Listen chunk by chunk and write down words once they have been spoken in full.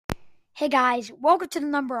Hey guys, welcome to the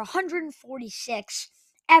number 146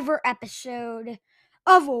 ever episode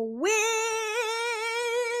of Wiz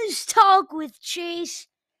Talk with Chase.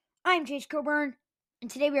 I'm Chase Coburn,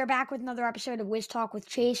 and today we are back with another episode of Wiz Talk with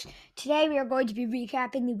Chase. Today we are going to be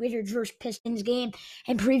recapping the Wizards vs. Pistons game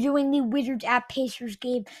and previewing the Wizards at Pacers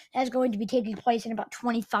game that is going to be taking place in about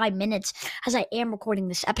 25 minutes as I am recording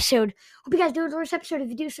this episode. Hope you guys do enjoy this episode. If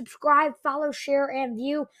you do, subscribe, follow, share, and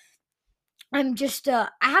view. I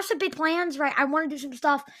have some big plans, right? I want to do some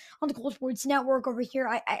stuff on the Cold Sports Network over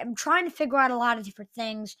here. I'm trying to figure out a lot of different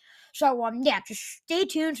things. So, just stay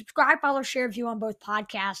tuned, subscribe, follow, share, view on both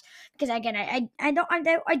podcasts. Because again, I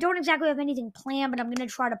don't exactly have anything planned, but I'm going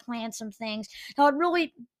to try to plan some things that would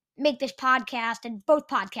really make this podcast and both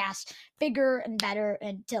podcasts bigger and better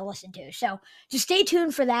and to listen to. So, just stay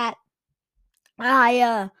tuned for that.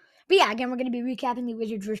 Again, we're going to be recapping the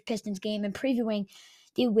Wizards vs. Pistons game and previewing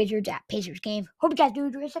the Wizards at Pacers game. Hope you guys do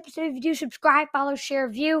enjoy this episode. If you do, subscribe, follow, share,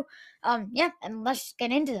 view. And let's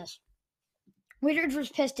get into this. Wizards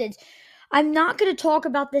vs. Pistons. I'm not going to talk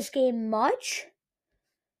about this game much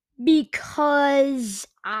because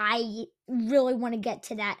I really want to get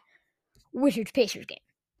to that Wizards-Pacers game.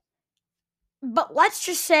 But let's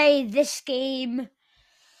just say this game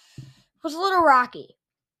was a little rocky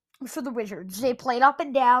for the Wizards. They played up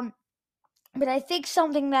and down, but I think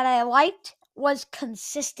something that I liked was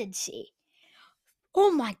consistency.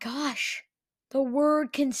 Oh my gosh, the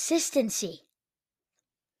word consistency.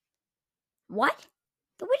 What?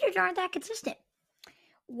 The Wizards aren't that consistent.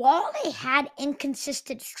 While they had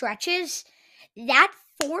inconsistent stretches, that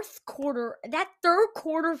third quarter,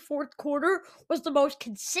 fourth quarter was the most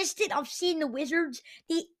consistent I've seen the Wizards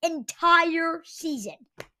the entire season.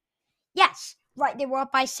 Yes, right, they were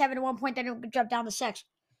up by 7 at one point, then it jumped down to 6.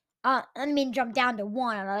 Jump down to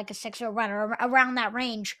 1 like a 6-0 run or around that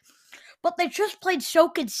range. But they just played so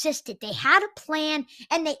consistent. They had a plan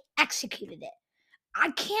and they executed it.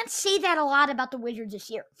 I can't say that a lot about the Wizards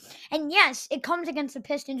this year. And yes, it comes against the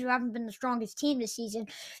Pistons, who haven't been the strongest team this season,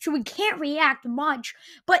 so we can't react much.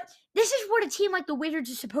 But this is what a team like the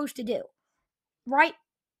Wizards is supposed to do, right?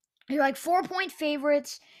 You're like 4-point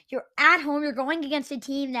favorites. You're at home. You're going against a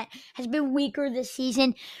team that has been weaker this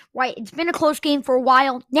season, right? It's been a close game for a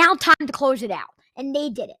while. Now time to close it out. And they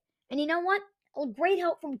did it. And you know what? A great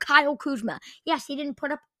help from Kyle Kuzma. Yes, he didn't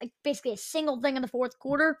put up basically a single thing in the fourth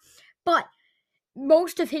quarter, but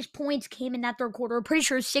most of his points came in that third quarter. I'm pretty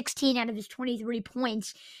sure 16 out of his 23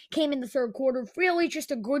 points came in the third quarter. Really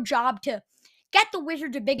just a good job to get the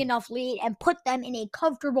Wizards a big enough lead and put them in a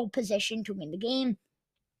comfortable position to win the game.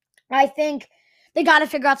 I think they got to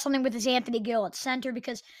figure out something with this Anthony Gill at center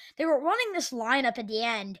because they were running this lineup at the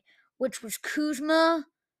end, which was Kuzma.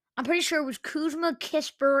 I'm pretty sure it was Kuzma,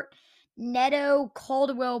 Kispert, Neto,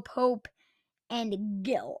 Caldwell, Pope, and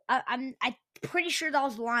Gill. I'm pretty sure that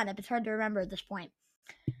was the lineup. It's hard to remember at this point.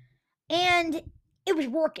 And it was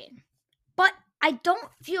working. But I don't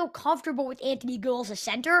feel comfortable with Anthony Gill as a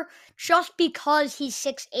center just because he's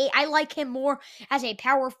 6'8". I like him more as a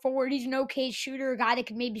power forward. He's an okay shooter, a guy that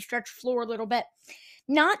can maybe stretch the floor a little bit.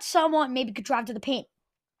 Not someone maybe could drive to the paint,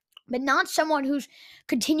 but not someone who's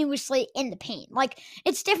continuously in the paint. Like,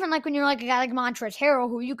 it's different like when you're like a guy like Montrezl Harrell,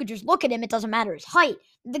 who you could just look at him, it doesn't matter his height.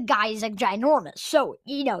 The guy is like ginormous. So,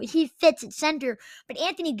 he fits at center, but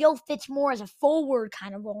Anthony Gill fits more as a forward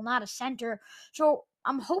kind of role, not a center. So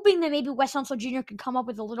I'm hoping that maybe Wes Unseld Jr. can come up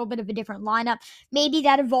with a little bit of a different lineup. Maybe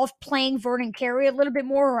that involves playing Vernon Carey a little bit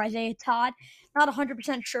more or Isaiah Todd. Not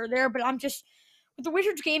 100% sure there, but I'm just, with the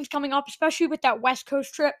Wizards games coming up, especially with that West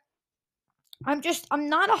Coast trip, I'm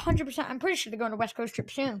not 100%. I'm pretty sure they're going to West Coast trip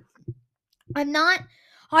soon. I'm not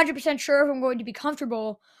 100% sure if I'm going to be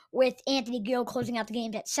comfortable with Anthony Gill closing out the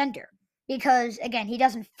games at center. Because, again, he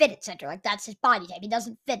doesn't fit at center. Like, that's his body type. He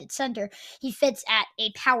doesn't fit at center. He fits at a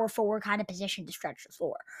power forward kind of position to stretch the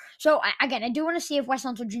floor. So, I do want to see if Wes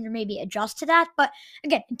Unseld Jr. maybe adjusts to that. But,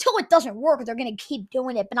 again, until it doesn't work, they're going to keep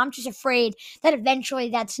doing it. But I'm just afraid that eventually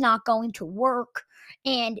that's not going to work.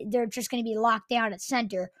 And they're just going to be locked down at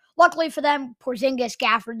center. Luckily for them, Porzingis,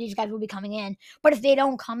 Gafford, these guys will be coming in. But if they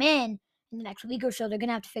don't come in the next week or so, they're going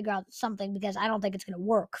to have to figure out something because I don't think it's going to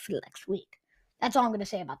work for the next week. That's all I'm going to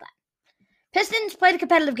say about that. Pistons played a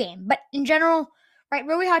competitive game, but in general, right,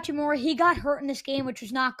 Rui Hachimura, he got hurt in this game, which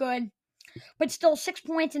was not good. But still, 6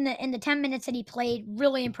 points in the 10 minutes that he played.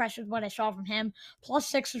 Really impressed with what I saw from him. Plus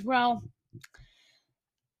 6 as well.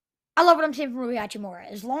 I love what I'm seeing from Rui Hachimura.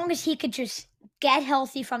 As long as he could just get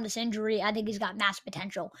healthy from this injury, I think he's got massive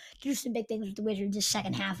potential to do some big things with the Wizards this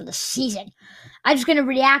second half of the season. I'm just going to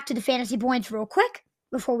react to the fantasy points real quick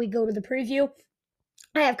before we go to the preview.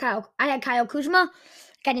 I had Kyle Kuzma.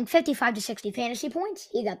 getting 55 to 60 fantasy points.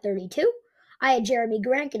 He got 32. I had Jeremy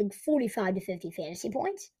Grant getting 45 to 50 fantasy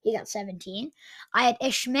points. He got 17. I had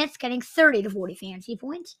Ish Smith getting 30 to 40 fantasy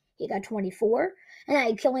points. He got 24. And I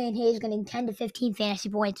had Killian Hayes getting 10 to 15 fantasy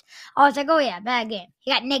points. I was like, oh yeah, bad game.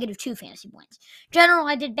 He got -2 fantasy points. General,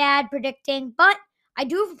 I did bad predicting, but I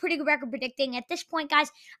do have a pretty good record predicting. At this point,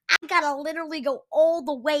 guys, I gotta literally go all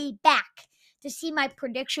the way back to see my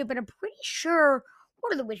prediction, but I'm pretty sure,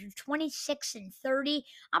 what are the Wizards, 26 and 30?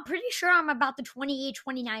 I'm pretty sure I'm about the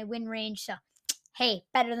 28-29 win range, so hey,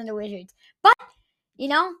 better than the Wizards. But, you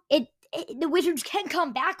know, the Wizards can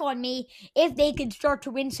come back on me if they can start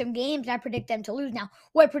to win some games. I predict them to lose. Now,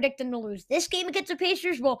 will I predict them to lose this game against the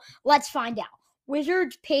Pacers? Well, let's find out.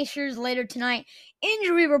 Wizards, Pacers later tonight.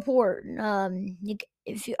 Injury report. Are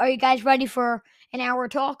you guys ready for an hour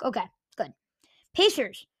talk? Okay, good.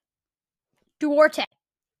 Pacers. Duarte,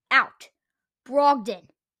 out. Brogdon,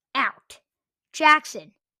 out.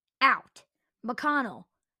 Jackson, out. McConnell,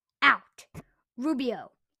 out.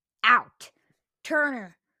 Rubio, out.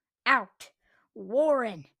 Turner, out.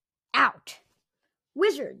 Warren, out.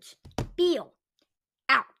 Wizards, Beal,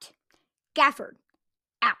 out. Gafford,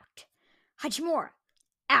 out. Hachimura,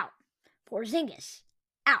 out. Porzingis,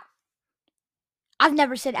 out. I've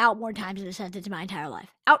never said out more times in a sentence in my entire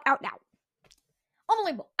life. Out, out, out.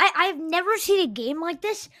 Unbelievable. I've never seen a game like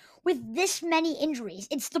this with this many injuries.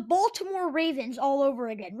 It's the Baltimore Ravens all over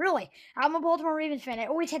again. Really, I'm a Baltimore Ravens fan. I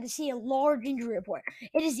always had to see a large injury report.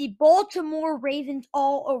 It is the Baltimore Ravens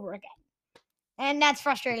all over again. And that's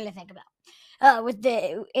frustrating to think about with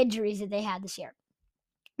the injuries that they had this year.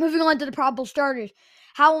 Moving on to the probable starters.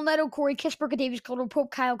 Howell Neto, Corey Kispert, Davis Caldwell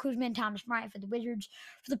Pope, Kyle Kuzma, and Thomas Bryant for the Wizards.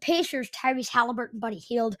 For the Pacers, Tyrese Halliburton, Buddy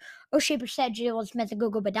Hield, O'Shea Brissett, Jalen Smith, and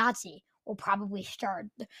Gogo Badatsi will probably start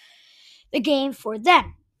the game for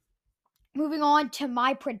them. Moving on to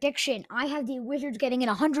my prediction, I have the Wizards getting an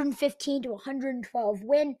 115 to 112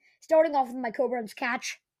 win. Starting off with my Coburn's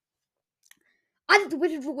catch. I think the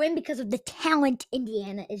Wizards will win because of the talent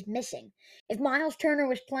Indiana is missing. If Miles Turner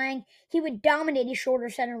was playing, he would dominate a shorter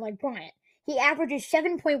center like Bryant. He averages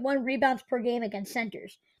 7.1 rebounds per game against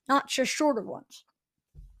centers, not just shorter ones.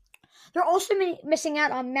 They're also missing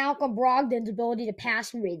out on Malcolm Brogdon's ability to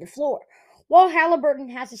pass and read the floor. While Halliburton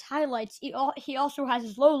has his highlights, he also has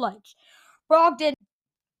his lowlights. Brogdon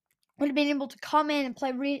would have been able to come in and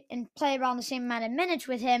play around the same amount of minutes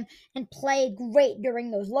with him and play great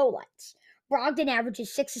during those lowlights. Brogdon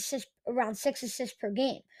averages around 6 assists per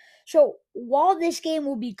game. So while this game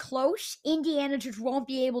will be close, Indiana just won't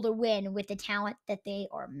be able to win with the talent that they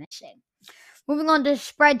are missing. Moving on to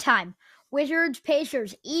spread time. Wizards,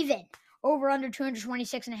 Pacers, even. Over under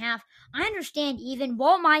 226.5. I understand even.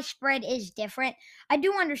 While my spread is different, I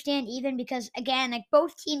do understand even because, again, like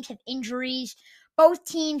both teams have injuries. Both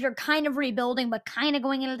teams are kind of rebuilding, but kind of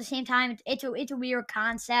going in at the same time. It's a weird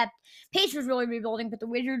concept. Pacers really rebuilding, but the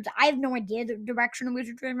Wizards, I have no idea the direction the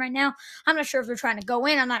Wizards are in right now. I'm not sure if they're trying to go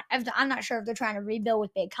in. I'm not sure if they're trying to rebuild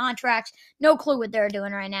with big contracts. No clue what they're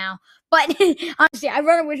doing right now. But honestly, I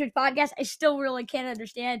run a Wizards podcast. I still really can't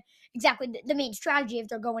understand exactly the main strategy if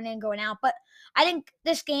they're going in, going out. But I think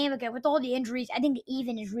this game, again, with all the injuries, I think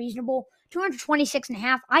even is reasonable.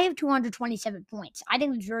 226.5. I have 227 points. I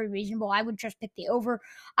think it's very reasonable. I would just pick the over.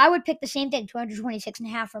 I would pick the same thing,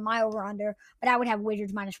 226.5 for my over-under, but I would have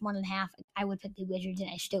Wizards -1.5. I would pick the Wizards, and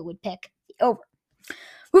I still would pick the over.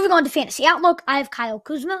 Moving on to Fantasy Outlook, I have Kyle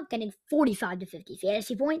Kuzma getting 45 to 50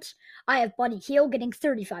 fantasy points. I have Buddy Hield getting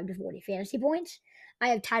 35 to 40 fantasy points. I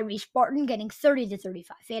have Tyrese Barton getting 30 to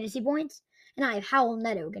 35 fantasy points. And I have Howell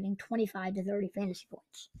Neto getting 25 to 30 fantasy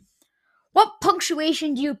points. What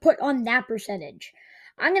punctuation do you put on that percentage?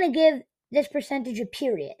 I'm going to give this percentage a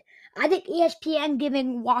period. I think ESPN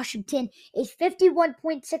giving Washington a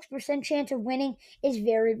 51.6% chance of winning is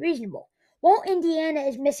very reasonable. While Indiana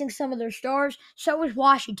is missing some of their stars, so is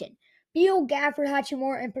Washington. Beal, Gafford,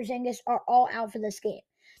 Hachimura, and Porzingis are all out for this game.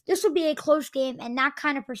 This will be a close game, and that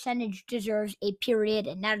kind of percentage deserves a period,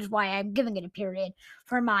 and that is why I'm giving it a period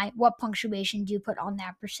for my what punctuation do you put on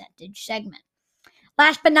that percentage segment.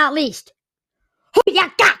 Last but not least, who ya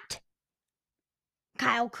got?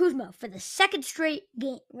 Kyle Kuzma for the second straight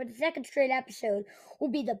episode will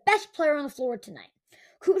be the best player on the floor tonight.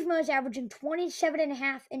 Kuzma is averaging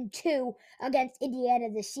 27.5 and 2 against Indiana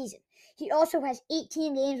this season. He also has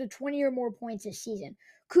 18 games with 20 or more points this season.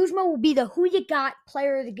 Kuzma will be the who you got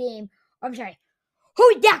player of the game.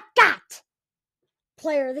 Who ya got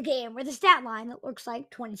player of the game with a stat line that looks like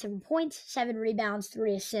 27 points, 7 rebounds,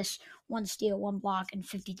 3 assists, 1 steal, 1 block, and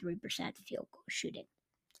 53% field goal shooting.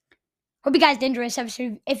 Hope you guys did enjoy this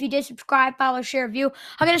episode. If you did, subscribe, follow, share, review.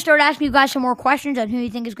 I'm going to start asking you guys some more questions on who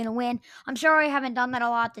you think is going to win. I'm sorry I haven't done that a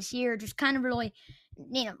lot this year. Just kind of really,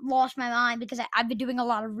 lost my mind because I've been doing a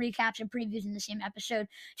lot of recaps and previews in the same episode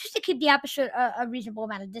just to keep the episode a reasonable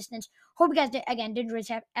amount of distance. Hope you guys did enjoy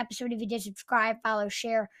this episode. If you did, subscribe, follow,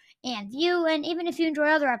 share, and view. And even if you enjoy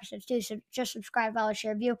other episodes too, so just subscribe, follow,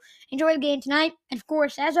 share, view. Enjoy the game tonight. And of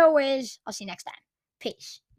course, as always, I'll see you next time. Peace.